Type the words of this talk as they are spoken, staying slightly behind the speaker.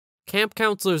Camp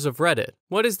counselors of Reddit,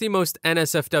 what is the most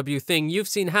NSFW thing you've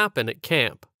seen happen at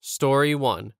camp? Story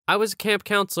 1. I was a camp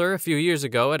counselor a few years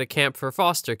ago at a camp for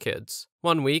foster kids.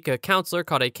 One week, a counselor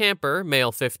caught a camper,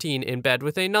 male 15, in bed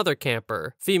with another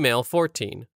camper, female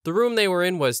 14. The room they were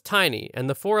in was tiny, and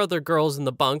the 4 other girls in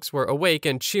the bunks were awake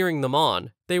and cheering them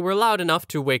on. They were loud enough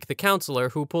to wake the counselor,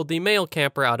 who pulled the male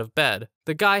camper out of bed.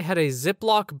 The guy had a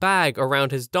Ziploc bag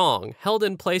around his dong, held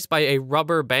in place by a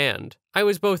rubber band. I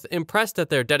was both impressed at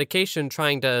their dedication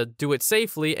trying to do it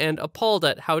safely and appalled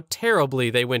at how terribly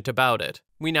they went about it.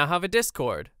 We now have a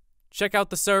Discord. Check out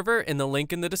the server in the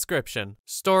link in the description.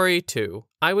 Story 2.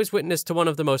 I was witness to one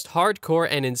of the most hardcore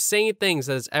and insane things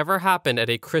that has ever happened at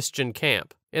a Christian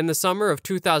camp. In the summer of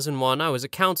 2001, I was a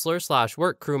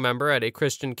counselor/work crew member at a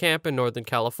Christian camp in Northern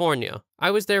California.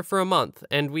 I was there for a month,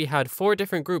 and we had 4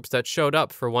 different groups that showed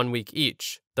up for 1 week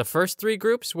each. The first 3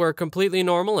 groups were completely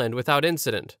normal and without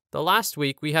incident. The last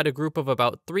week, we had a group of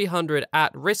about 300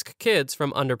 at-risk kids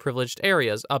from underprivileged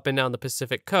areas up and down the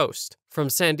Pacific coast, from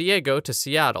San Diego to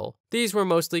Seattle. These were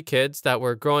mostly kids that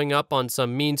were growing up on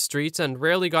some mean streets and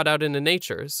rarely got out into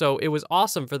nature, so it was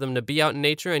awesome for them to be out in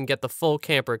nature and get the full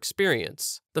camper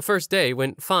experience. The first day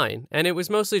went fine, and it was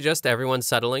mostly just everyone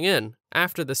settling in.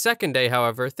 After the second day,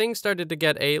 however, things started to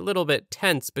get a little bit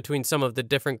tense between some of the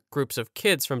different groups of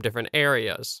kids from different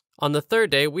areas. On the third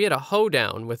day, we had a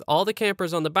hoedown with all the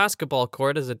campers on the basketball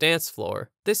court as a dance floor.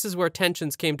 This is where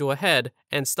tensions came to a head,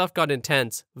 and stuff got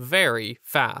intense very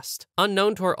fast.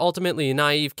 Unknown to our ultimately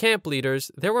naive camp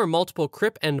leaders, there were multiple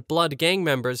Crip and Blood gang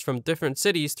members from different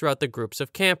cities throughout the groups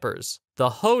of campers. The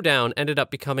hoedown ended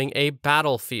up becoming a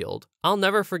battlefield. I'll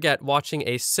never forget watching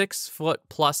a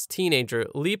 6-foot-plus teenager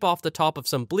leap off the top of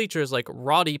some bleachers like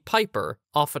Roddy Piper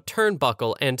off a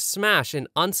turnbuckle and smash an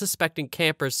unsuspecting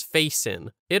camper's face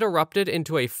in. It erupted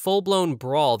into a full-blown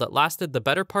brawl that lasted the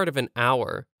better part of an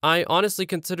hour. I honestly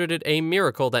considered it a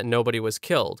miracle that nobody was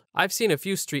killed. I've seen a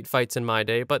few street fights in my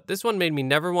day, but this one made me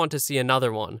never want to see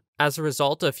another one. As a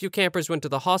result, a few campers went to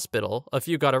the hospital, a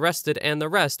few got arrested, and the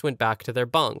rest went back to their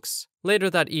bunks.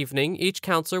 Later that evening, each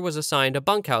counselor was assigned a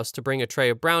bunkhouse to bring a tray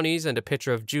of brownies and a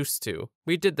pitcher of juice to.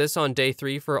 We did this on day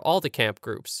 3 for all the camp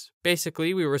groups.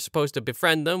 Basically, we were supposed to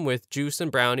befriend them with juice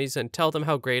and brownies and tell them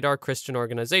how great our Christian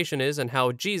organization is and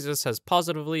how Jesus has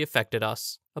positively affected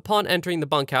us. Upon entering the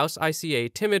bunkhouse, I see a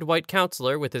timid white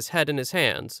counselor with his head in his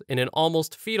hands, in an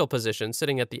almost fetal position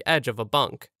sitting at the edge of a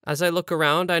bunk. As I look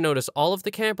around, I notice all of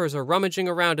the campers are rummaging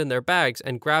around in their bags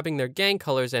and grabbing their gang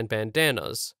colors and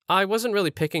bandanas. I wasn't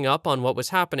really picking up on what was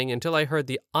happening until I heard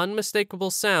the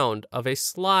unmistakable sound of a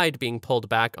slide being pulled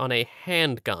back on a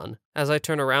handgun. As I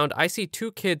turn around, I see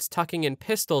 2 kids tucking in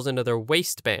pistols into their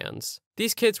waistbands.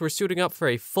 These kids were suiting up for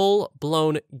a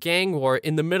full-blown gang war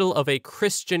in the middle of a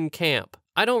Christian camp.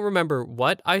 I don't remember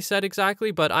what I said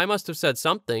exactly, but I must have said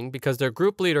something because their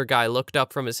group leader guy looked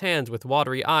up from his hands with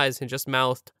watery eyes and just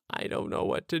mouthed, "I don't know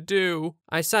what to do."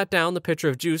 I sat down the pitcher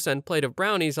of juice and plate of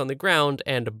brownies on the ground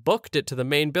and booked it to the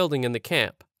main building in the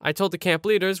camp. I told the camp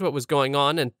leaders what was going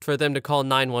on and for them to call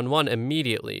 911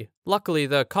 immediately. Luckily,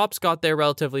 the cops got there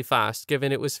relatively fast,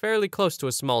 given it was fairly close to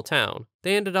a small town.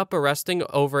 They ended up arresting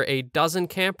over a dozen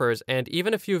campers and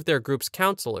even a few of their group's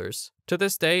counselors. To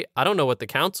this day, I don't know what the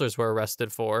counselors were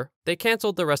arrested for. They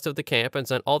canceled the rest of the camp and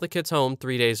sent all the kids home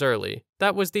 3 days early.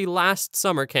 That was the last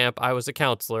summer camp I was a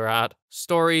counselor at.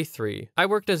 Story 3. I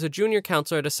worked as a junior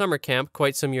counselor at a summer camp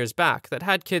quite some years back that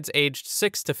had kids aged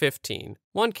 6 to 15.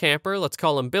 One camper, let's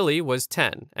call him Billy, was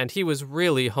 10, and he was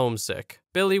really homesick.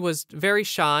 Billy was very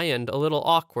shy and a little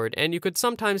awkward, and you could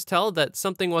sometimes tell that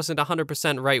something wasn't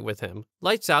 100% right with him.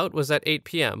 Lights out was at 8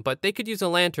 p.m., but they could use a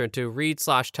lantern to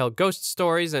read/tell ghost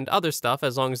stories and other stuff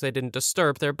as long as they didn't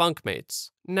disturb their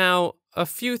bunkmates. Now, a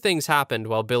few things happened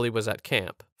while Billy was at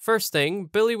camp. First thing,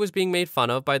 Billy was being made fun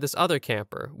of by this other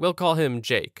camper. We'll call him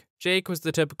Jake. Jake was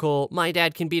the typical, "my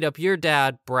dad can beat up your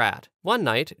dad" brat. One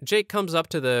night, Jake comes up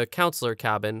to the counselor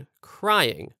cabin,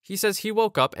 crying. He says he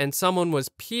woke up and someone was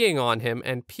peeing on him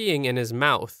and peeing in his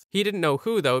mouth. He didn't know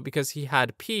who though because he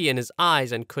had pee in his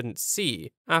eyes and couldn't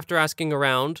see. After asking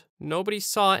around, nobody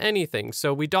saw anything,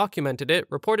 so we documented it,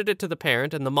 reported it to the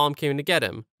parent, and the mom came to get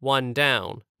him. 1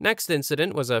 down. Next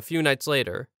incident was a few nights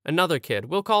later. Another kid,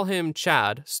 we'll call him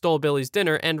Chad, stole Billy's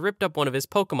dinner and ripped up one of his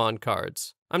Pokemon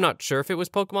cards. I'm not sure if it was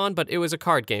Pokemon, but it was a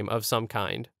card game of some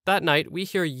kind. That night, we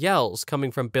hear yells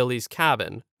coming from Billy's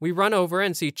cabin. We run over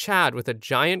and see Chad with a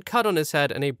giant cut on his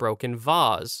head and a broken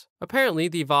vase. Apparently,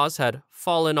 the vase had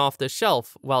fallen off the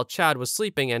shelf while Chad was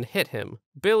sleeping and hit him.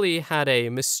 Billy had a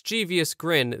mischievous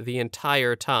grin the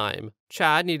entire time.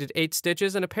 Chad needed 8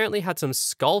 stitches and apparently had some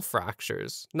skull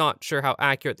fractures. Not sure how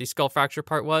accurate the skull fracture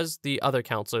part was. The other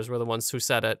counselors were the ones who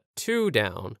said it. 2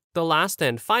 down. The last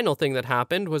and final thing that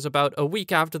happened was about a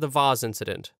week after the vase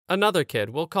incident. Another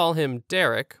kid, we'll call him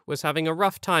Derek, was having a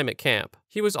rough time at camp.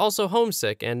 He was also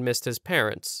homesick and missed his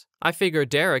parents. I figured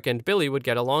Derek and Billy would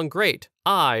get along great.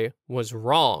 I was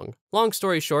wrong. Long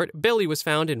story short, Billy was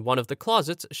found in one of the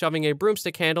closets shoving a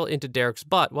broomstick handle into Derek's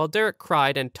butt while Derek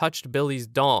cried and touched Billy's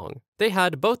dong. They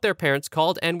had both their parents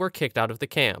called and were kicked out of the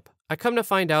camp. I come to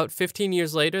find out 15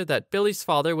 years later that Billy's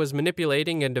father was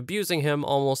manipulating and abusing him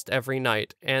almost every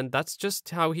night, and that's just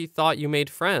how he thought you made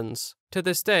friends. To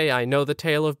this day, I know the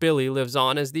tale of Billy lives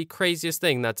on as the craziest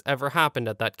thing that's ever happened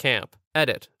at that camp.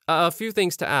 Edit. A few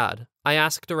things to add. I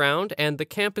asked around, and the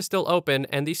camp is still open,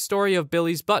 and the story of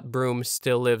Billy's butt broom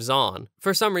still lives on.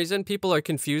 For some reason, people are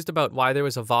confused about why there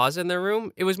was a vase in their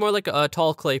room. It was more like a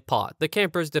tall clay pot. The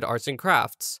campers did arts and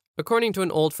crafts. According to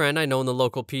an old friend I know in the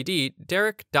local PD,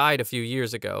 Derek died a few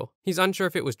years ago. He's unsure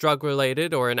if it was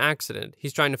drug-related or an accident.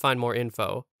 He's trying to find more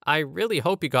info. I really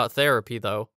hope he got therapy,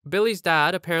 though. Billy's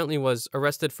dad apparently was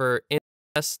arrested for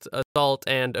incest, assault,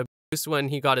 and abuse when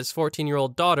he got his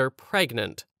 14-year-old daughter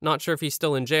pregnant. Not sure if he's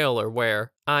still in jail or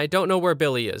where. I don't know where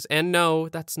Billy is, and no,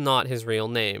 that's not his real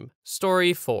name.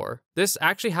 Story 4. This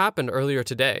actually happened earlier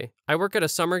today. I work at a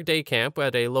summer day camp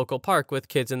at a local park with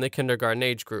kids in the kindergarten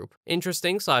age group.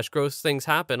 Interesting/gross things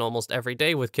happen almost every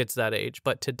day with kids that age,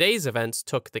 but today's events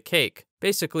took the cake.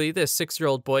 Basically, this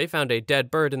 6-year-old boy found a dead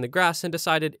bird in the grass and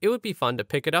decided it would be fun to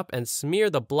pick it up and smear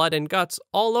the blood and guts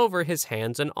all over his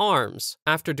hands and arms.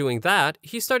 After doing that,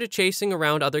 he started chasing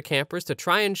around other campers to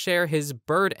try and share his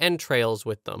bird entrails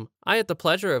with them. I had the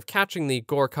pleasure of catching the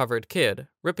gore-covered kid,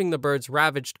 ripping the bird's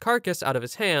ravaged carcass out of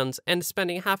his hands, and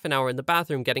spending half an hour in the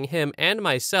bathroom getting him and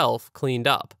myself cleaned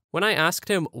up. When I asked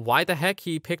him why the heck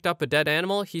he picked up a dead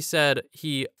animal, he said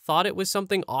he thought it was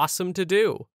something awesome to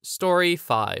do. Story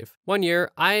 5. One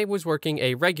year, I was working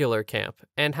a regular camp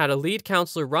and had a lead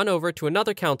counselor run over to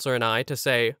another counselor and I to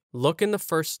say, "Look in the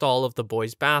first stall of the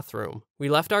boys' bathroom." We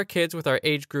left our kids with our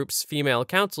age group's female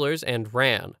counselors and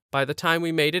ran. By the time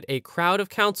we made it, a crowd of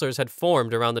counselors had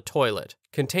formed around the toilet.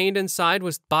 Contained inside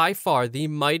was by far the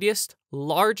mightiest,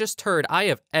 largest turd I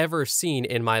have ever seen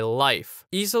in my life.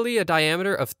 Easily a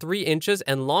diameter of 3 inches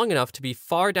and long enough to be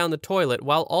far down the toilet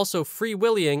while also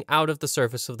free-willying out of the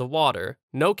surface of the water.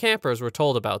 No campers were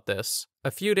told about this.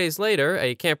 A few days later,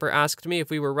 a camper asked me if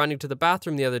we were running to the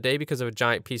bathroom the other day because of a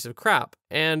giant piece of crap,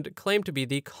 and claimed to be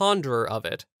the conjurer of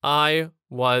it. I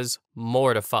was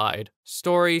mortified.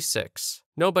 Story 6.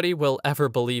 Nobody will ever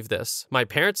believe this. My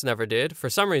parents never did. For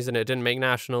some reason, it didn't make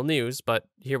national news, but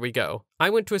here we go. I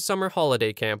went to a summer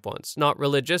holiday camp once. Not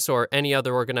religious or any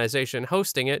other organization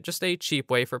hosting it, just a cheap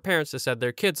way for parents to send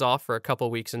their kids off for a couple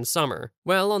weeks in summer.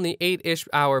 Well, on the 8-ish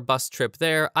hour bus trip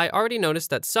there, I already noticed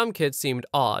that some kids seemed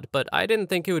odd, but I didn't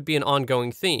think it would be an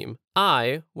ongoing theme.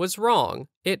 I was wrong.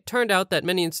 It turned out that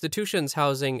many institutions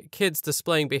housing kids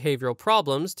displaying behavioral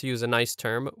problems, to use a nice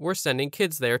term, were sending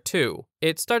kids there too.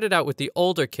 It started out with the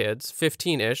older kids,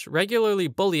 15-ish, regularly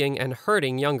bullying and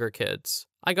hurting younger kids.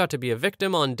 I got to be a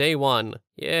victim on day 1.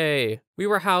 Yay. We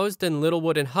were housed in little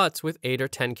wooden huts with 8 or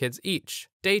 10 kids each.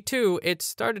 Day 2, it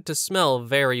started to smell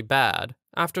very bad.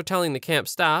 After telling the camp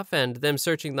staff and them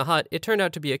searching the hut, it turned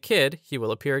out to be a kid, he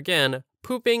will appear again,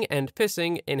 pooping and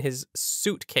pissing in his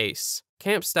suitcase.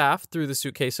 Camp staff threw the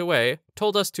suitcase away,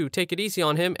 told us to take it easy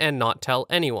on him and not tell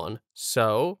anyone.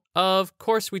 So, of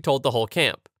course we told the whole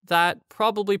camp. That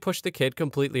probably pushed the kid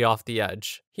completely off the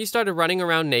edge. He started running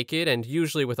around naked and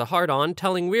usually with a heart-on,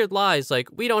 telling weird lies like,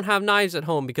 "We don't have knives at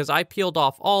home because I peeled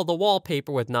off all the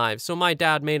wallpaper with knives, so my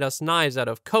dad made us knives out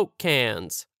of Coke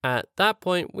cans." At that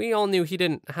point, we all knew he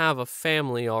didn't have a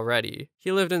family already.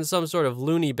 He lived in some sort of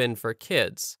loony bin for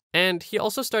kids. And he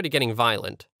also started getting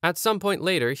violent. At some point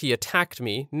later, he attacked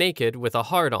me, naked, with a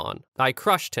hard-on. I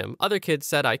crushed him. Other kids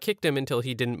said I kicked him until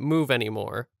he didn't move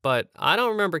anymore. But I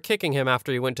don't remember kicking him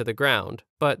after he went to the ground.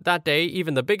 But that day,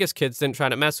 even the biggest kids didn't try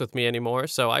to mess with me anymore,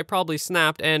 so I probably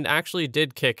snapped and actually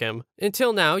did kick him.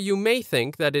 Until now, you may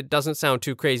think that it doesn't sound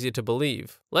too crazy to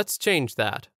believe. Let's change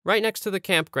that. Right next to the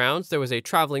campgrounds, there was a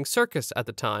traveling circus at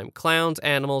the time. Clowns,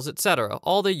 animals, etc.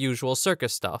 All the usual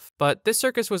circus stuff. But this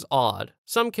circus was odd.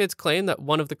 Some kids claim that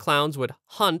one of the clowns would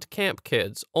hunt camp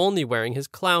kids, only wearing his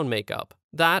clown makeup.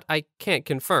 That I can't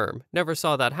confirm. Never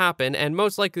saw that happen, and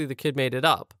most likely the kid made it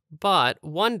up. But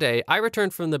one day, I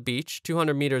returned from the beach,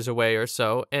 200 meters away or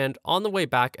so, and on the way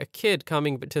back, a kid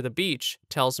coming to the beach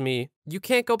tells me, You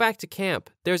can't go back to camp.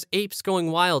 There's apes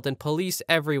going wild and police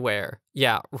everywhere.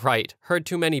 Yeah, right. Heard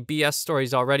too many BS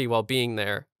stories already while being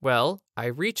there. Well, I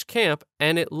reach camp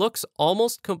and it looks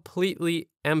almost completely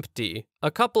empty. A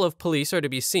couple of police are to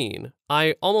be seen.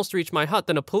 I almost reach my hut,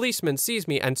 then a policeman sees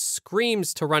me and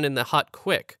screams to run in the hut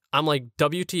quick. I'm like,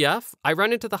 WTF? I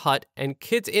run into the hut and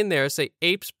kids in there say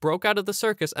apes broke out of the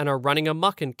circus and are running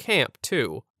amok in camp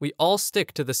too. We all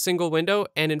stick to the single window,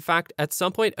 and in fact, at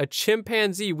some point, a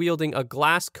chimpanzee wielding a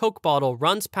glass Coke bottle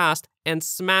runs past and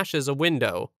smashes a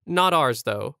window. Not ours,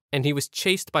 though, and he was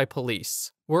chased by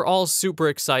police. We're all super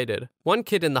excited. One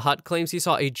kid in the hut claims he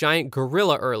saw a giant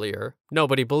gorilla earlier.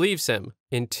 Nobody believes him,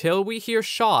 until we hear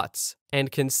shots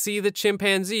and can see the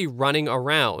chimpanzee running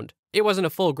around. It wasn't a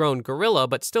full-grown gorilla,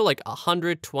 but still like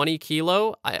 120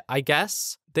 kilo, I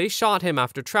guess. They shot him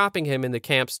after trapping him in the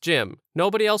camp's gym.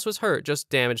 Nobody else was hurt, just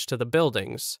damage to the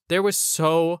buildings. There was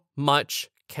so much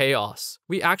chaos.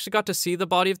 We actually got to see the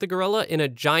body of the gorilla in a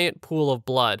giant pool of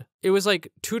blood. It was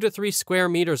like 2 to 3 square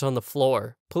meters on the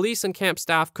floor. Police and camp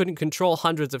staff couldn't control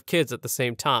hundreds of kids at the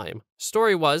same time.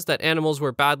 Story was that animals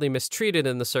were badly mistreated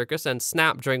in the circus and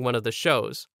snapped during one of the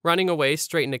shows, running away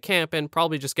straight into camp and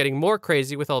probably just getting more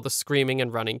crazy with all the screaming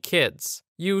and running kids.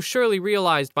 You surely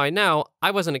realized by now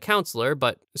I wasn't a counselor,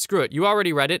 but screw it, you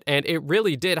already read it and it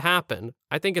really did happen.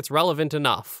 I think it's relevant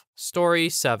enough. Story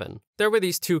 7. There were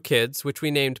these 2 kids, which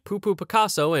we named Poo Poo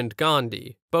Picasso and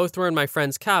Gandhi. Both were in my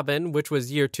friend's cabin, which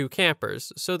was year 2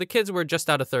 campers, so the kids were just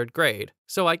out of 3rd grade.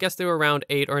 So I guess they were around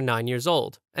 8 or 9 years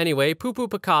old. Anyway, Poo Poo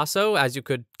Picasso, as you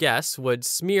could guess, would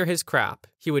smear his crap.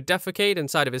 He would defecate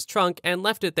inside of his trunk and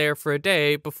left it there for a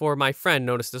day before my friend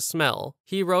noticed a smell.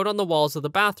 He wrote on the walls of the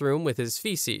bathroom with his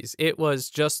feces. It was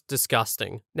just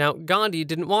disgusting. Now, Gandhi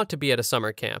didn't want to be at a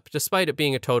summer camp, despite it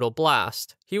being a total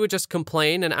blast. He would just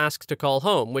complain and ask to call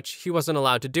home, which he wasn't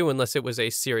allowed to do unless it was a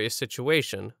serious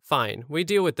situation. Fine, we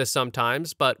deal with this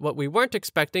sometimes, but what we weren't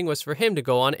expecting was for him to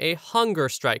go on a hunger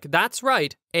strike. That's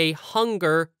right, a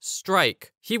hunger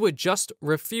strike. He would just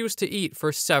refuse to eat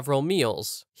for several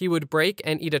meals. He would break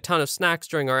and eat a ton of snacks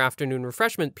during our afternoon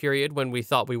refreshment period when we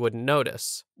thought we wouldn't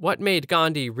notice. What made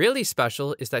Gandhi really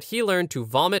special is that he learned to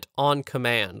vomit on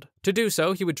command. To do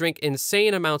so, he would drink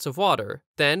insane amounts of water.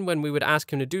 Then, when we would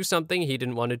ask him to do something he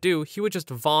didn't want to do, he would just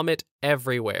vomit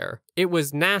everywhere. It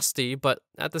was nasty, but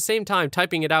at the same time,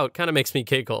 typing it out kind of makes me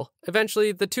giggle.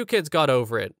 Eventually, the 2 kids got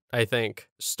over it, I think.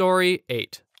 Story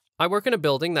 8. I work in a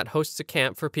building that hosts a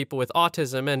camp for people with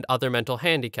autism and other mental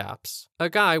handicaps. A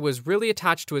guy was really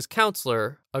attached to his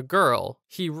counselor, a girl.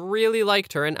 He really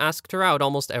liked her and asked her out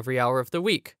almost every hour of the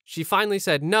week. She finally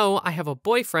said, "No, I have a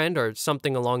boyfriend," or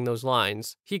something along those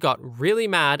lines. He got really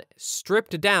mad,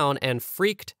 stripped down, and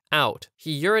freaked out.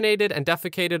 He urinated and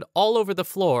defecated all over the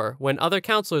floor. When other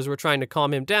counselors were trying to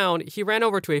calm him down, he ran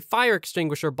over to a fire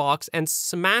extinguisher box and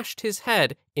smashed his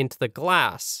head into the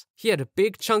glass. He had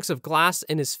big chunks of glass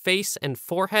in his face and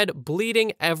forehead,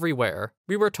 bleeding everywhere.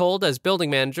 We were told as building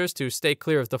managers to stay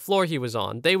clear of the floor he was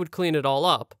on. They would clean it all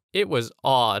up. It was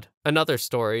odd. Another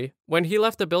story. When he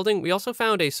left the building, we also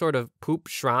found a sort of poop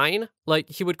shrine. Like,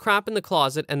 he would crap in the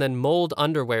closet and then mold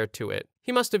underwear to it.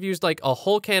 He must have used like a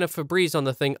whole can of Febreze on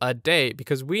the thing a day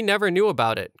because we never knew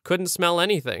about it. Couldn't smell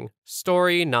anything.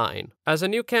 Story 9. As a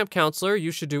new camp counselor,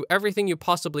 you should do everything you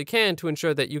possibly can to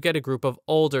ensure that you get a group of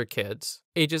older kids.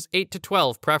 Ages 8 to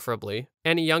 12 preferably.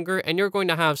 Any younger and you're going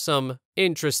to have some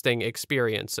interesting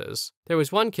experiences. There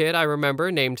was one kid I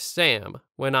remember named Sam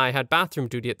when I had bathroom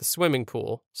duty at the swimming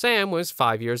pool. Sam was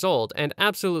 5 years old and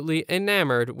absolutely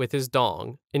enamored with his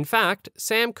dong. In fact,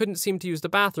 Sam couldn't seem to use the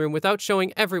bathroom without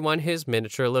showing everyone his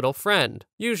miniature little friend.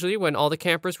 Usually when all the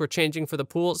campers were changing for the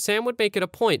pool, Sam would make it a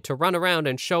point to run around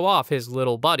and show off his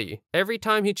little buddy. Every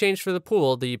time he changed for the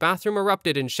pool, the bathroom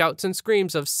erupted in shouts and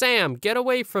screams of, "Sam, get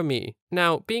away from me!"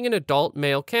 Now, being an adult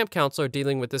male camp counselor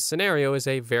dealing with this scenario is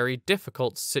a very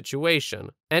difficult situation.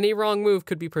 Any wrong move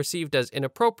could be perceived as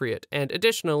inappropriate, and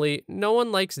additionally, no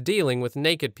one likes dealing with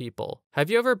naked people. Have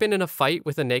you ever been in a fight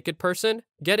with a naked person?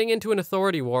 Getting into an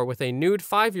authority war with a nude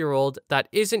 5-year-old that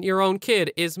isn't your own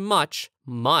kid is much,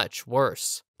 much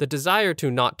worse. The desire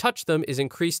to not touch them is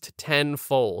increased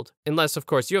tenfold, unless of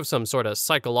course you have some sort of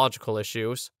psychological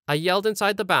issues. I yelled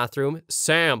inside the bathroom,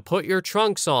 "Sam, put your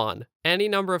trunks on," any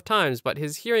number of times, but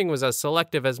his hearing was as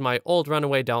selective as my old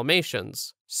runaway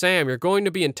Dalmatians. "Sam, you're going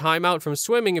to be in timeout from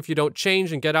swimming if you don't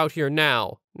change and get out here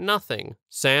now." Nothing.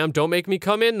 "Sam, don't make me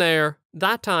come in there."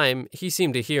 That time, he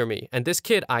seemed to hear me, and this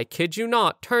kid, I kid you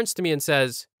not, turns to me and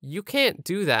says, "You can't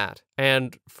do that."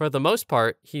 And for the most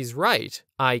part, he's right.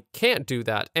 I can't do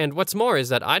that, and what's more is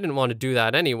that I didn't want to do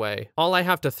that anyway. All I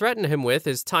have to threaten him with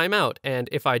is timeout, and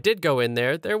if I did go in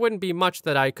there, there wouldn't be much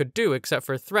that I could do except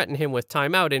for threaten him with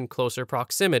timeout in closer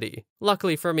proximity.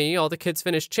 Luckily for me, all the kids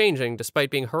finished changing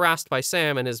despite being harassed by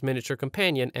Sam and his miniature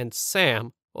companion, and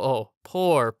Sam, oh,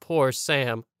 poor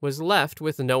Sam, was left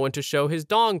with no one to show his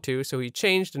dong to, so he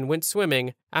changed and went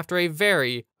swimming after a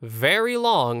very, very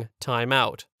long time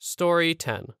out. Story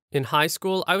 10. In high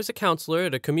school, I was a counselor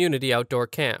at a community outdoor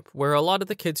camp, where a lot of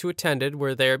the kids who attended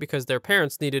were there because their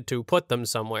parents needed to put them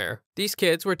somewhere. These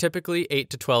kids were typically 8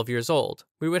 to 12 years old.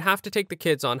 We would have to take the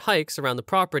kids on hikes around the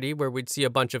property where we'd see a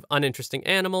bunch of uninteresting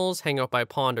animals, hang out by a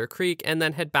pond or creek, and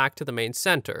then head back to the main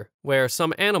center, where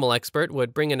some animal expert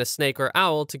would bring in a snake or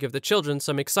owl to give the children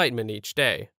some excitement each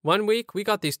day. One week, we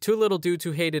got these two little dudes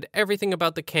who hated everything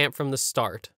about the camp from the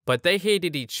start, but they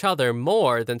hated each other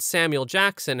more than Samuel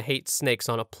Jackson hates snakes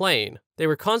on a plane. They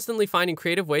were constantly finding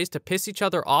creative ways to piss each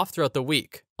other off throughout the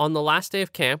week. On the last day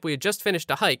of camp, we had just finished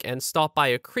a hike and stopped by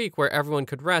a creek where everyone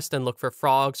could rest and look for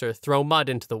frogs or throw mud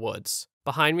into the woods.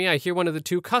 Behind me, I hear one of the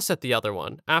two cuss at the other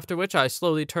one, after which I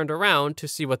slowly turned around to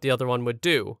see what the other one would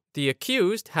do. The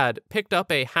accused had picked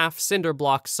up a half cinder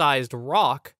block sized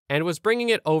rock and was bringing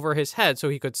it over his head so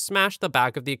he could smash the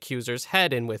back of the accuser's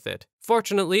head in with it.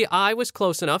 Fortunately, I was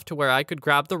close enough to where I could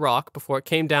grab the rock before it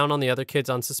came down on the other kid's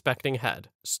unsuspecting head.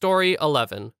 Story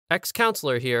 11.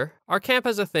 Ex-counselor here. Our camp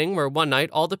has a thing where one night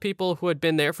all the people who had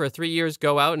been there for 3 years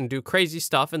go out and do crazy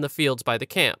stuff in the fields by the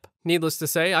camp. Needless to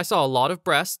say, I saw a lot of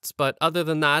breasts, but other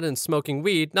than that and smoking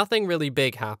weed, nothing really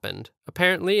big happened.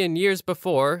 Apparently, in years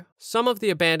before, some of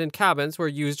the abandoned cabins were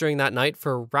used during that night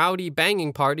for rowdy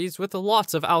banging parties with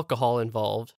lots of alcohol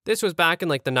involved. This was back in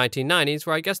like the 1990s,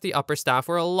 where I guess the upper staff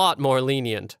were a lot more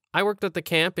lenient. I worked at the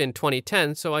camp in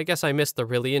 2010, so I guess I missed the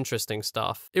really interesting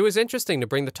stuff. It was interesting to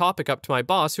bring the topic up to my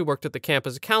boss who worked at the camp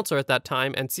as a counselor at that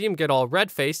time and see him get all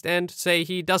red-faced and say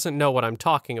he doesn't know what I'm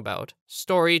talking about.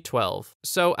 Story 12.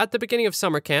 So at the beginning of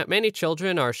summer camp, many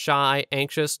children are shy,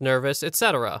 anxious, nervous,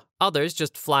 etc. Others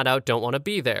just flat out don't want to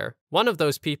be there. One of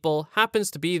those people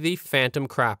happens to be the Phantom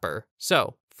Crapper.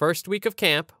 So, first week of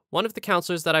camp, one of the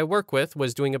counselors that I work with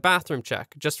was doing a bathroom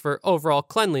check, just for overall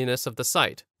cleanliness of the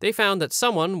site. They found that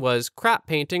someone was crap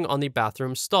painting on the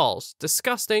bathroom stalls.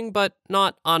 Disgusting, but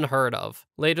not unheard of.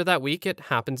 Later that week, it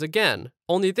happens again.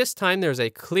 Only this time there's a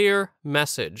clear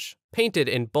message. Painted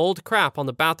in bold crap on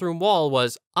the bathroom wall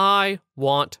was, "I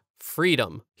want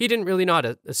freedom." He didn't really know how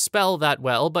to spell that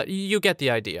well, but you get the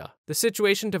idea. The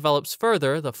situation develops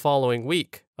further the following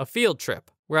week. A field trip.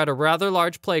 We're at a rather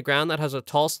large playground that has a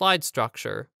tall slide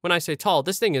structure. When I say tall,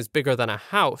 this thing is bigger than a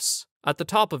house. At the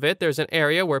top of it, there's an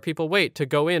area where people wait to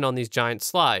go in on these giant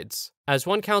slides. As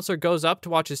one counselor goes up to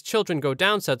watch his children go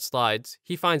down said slides,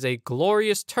 he finds a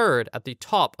glorious turd at the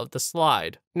top of the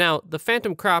slide. Now, the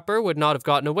Phantom Crapper would not have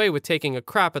gotten away with taking a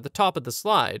crap at the top of the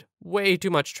slide. Way too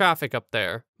much traffic up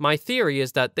there. My theory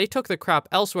is that they took the crap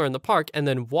elsewhere in the park and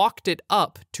then walked it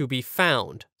up to be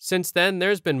found. Since then,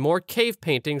 there's been more cave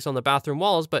paintings on the bathroom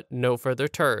walls, but no further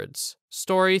turds.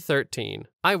 Story 13.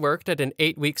 I worked at an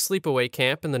 8-week sleepaway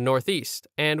camp in the Northeast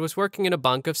and was working in a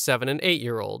bunk of 7 and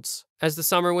 8-year-olds. As the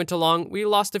summer went along, we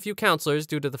lost a few counselors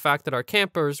due to the fact that our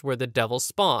campers were the devil's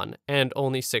spawn and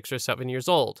only 6 or 7 years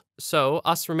old. So,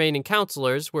 us remaining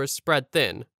counselors were spread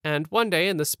thin. And one day,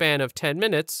 in the span of 10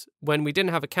 minutes, when we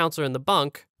didn't have a counselor in the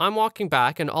bunk, I'm walking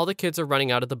back and all the kids are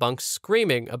running out of the bunk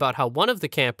screaming about how one of the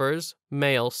campers,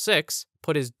 male 6,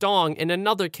 put his dong in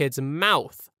another kid's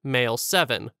mouth, male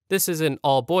 7. This is an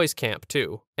all-boys camp,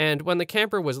 too. And when the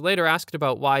camper was later asked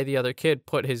about why the other kid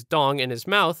put his dong in his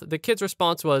mouth, the kid's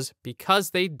response was,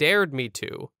 "Because they dared me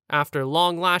to." After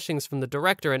long lashings from the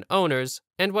director and owners,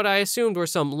 and what I assumed were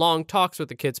some long talks with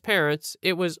the kid's parents,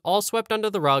 it was all swept under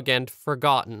the rug and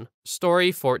forgotten.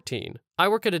 Story 14. I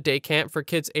work at a day camp for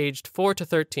kids aged 4 to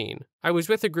 13. I was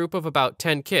with a group of about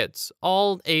 10 kids,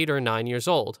 all 8 or 9 years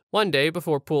old. One day,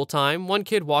 before pool time, one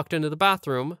kid walked into the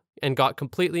bathroom and got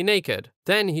completely naked.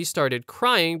 Then he started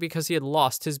crying because he had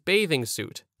lost his bathing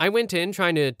suit. I went in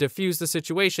trying to defuse the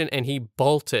situation and he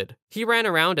bolted. He ran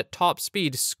around at top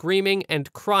speed, screaming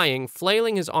and crying,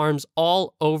 flailing his arms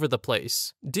all over the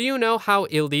place. Do you know how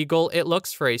illegal it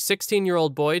looks for a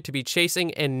 16-year-old boy to be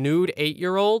chasing a nude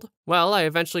 8-year-old? Well, I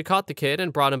eventually caught the kid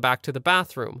and brought him back to the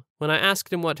bathroom. When I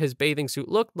asked him what his bathing suit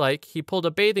looked like, he pulled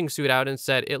a bathing suit out and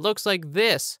said, "It looks like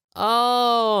this."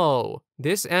 Oh,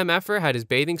 this MFer had his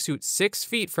bathing suit 6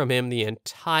 feet from him the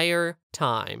entire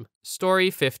time. Story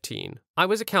 15. I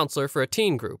was a counselor for a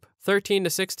teen group. 13 to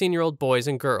 16-year-old boys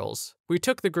and girls. We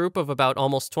took the group of about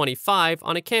almost 25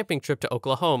 on a camping trip to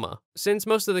Oklahoma. Since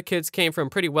most of the kids came from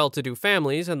pretty well-to-do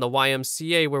families and the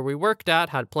YMCA where we worked at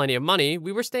had plenty of money,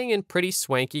 we were staying in pretty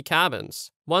swanky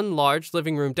cabins. One large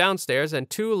living room downstairs and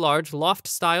 2 large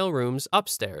loft-style rooms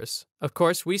upstairs. Of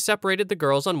course, we separated the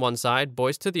girls on one side,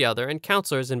 boys to the other, and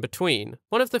counselors in between.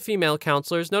 One of the female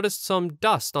counselors noticed some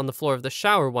dust on the floor of the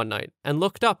shower one night and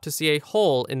looked up to see a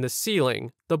hole in the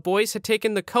ceiling. The boys had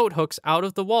taken the coat hooks out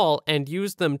of the wall and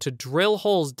used them to drill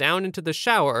holes down into the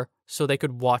shower so they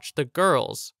could watch the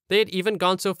girls. They had even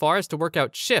gone so far as to work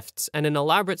out shifts and an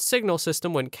elaborate signal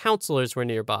system when counselors were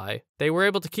nearby. They were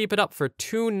able to keep it up for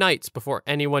 2 nights before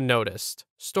anyone noticed.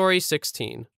 Story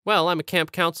 16. Well, I'm a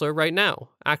camp counselor right now,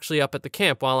 actually up at the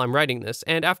camp while I'm writing this,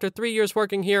 and after 3 years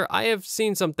working here, I have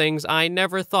seen some things I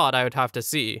never thought I would have to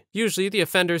see. Usually, the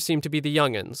offenders seem to be the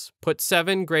youngins. Put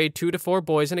 7 grade 2 to 4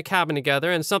 boys in a cabin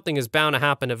together and something is bound to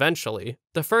happen eventually.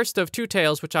 The first of 2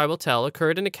 tales which I will tell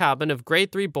occurred in a cabin of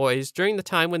grade 3 boys during the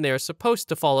time when they are supposed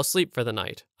to fall asleep for the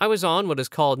night. I was on what is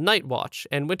called night watch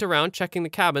and went around checking the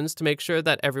cabins to make sure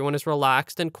that everyone is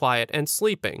relaxed and quiet and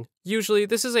sleeping. Usually,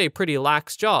 this is a pretty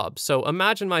lax job, so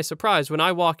imagine my surprise when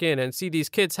I walk in and see these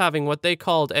kids having what they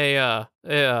called a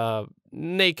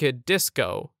naked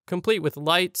disco, complete with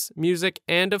lights, music,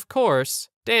 and of course,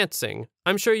 dancing.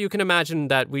 I'm sure you can imagine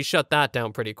that we shut that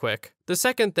down pretty quick. The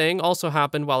second thing also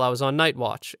happened while I was on night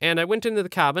watch, and I went into the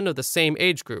cabin of the same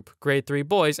age group, grade 3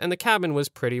 boys, and the cabin was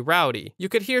pretty rowdy. You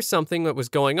could hear something that was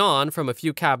going on from a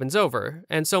few cabins over,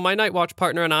 and so my night watch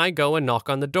partner and I go and knock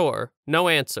on the door. No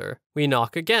answer. We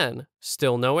knock again.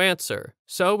 Still no answer.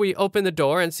 So we open the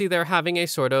door and see they're having a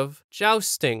sort of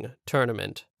jousting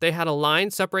tournament. They had a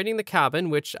line separating the cabin,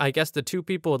 which I guess the 2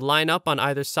 people would line up on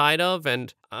either side of,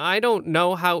 and I don't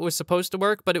know how it was supposed to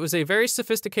work, but it was a very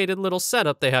sophisticated little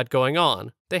setup they had going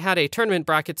on. They had a tournament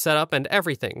bracket set up and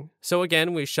everything, so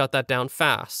again, we shut that down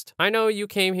fast. I know you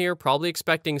came here probably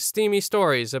expecting steamy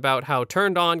stories about how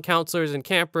turned-on counselors and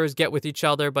campers get with each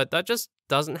other, but that just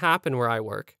doesn't happen where I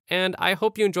work, and I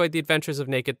hope you enjoyed the adventures of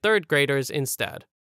naked 3rd graders instead.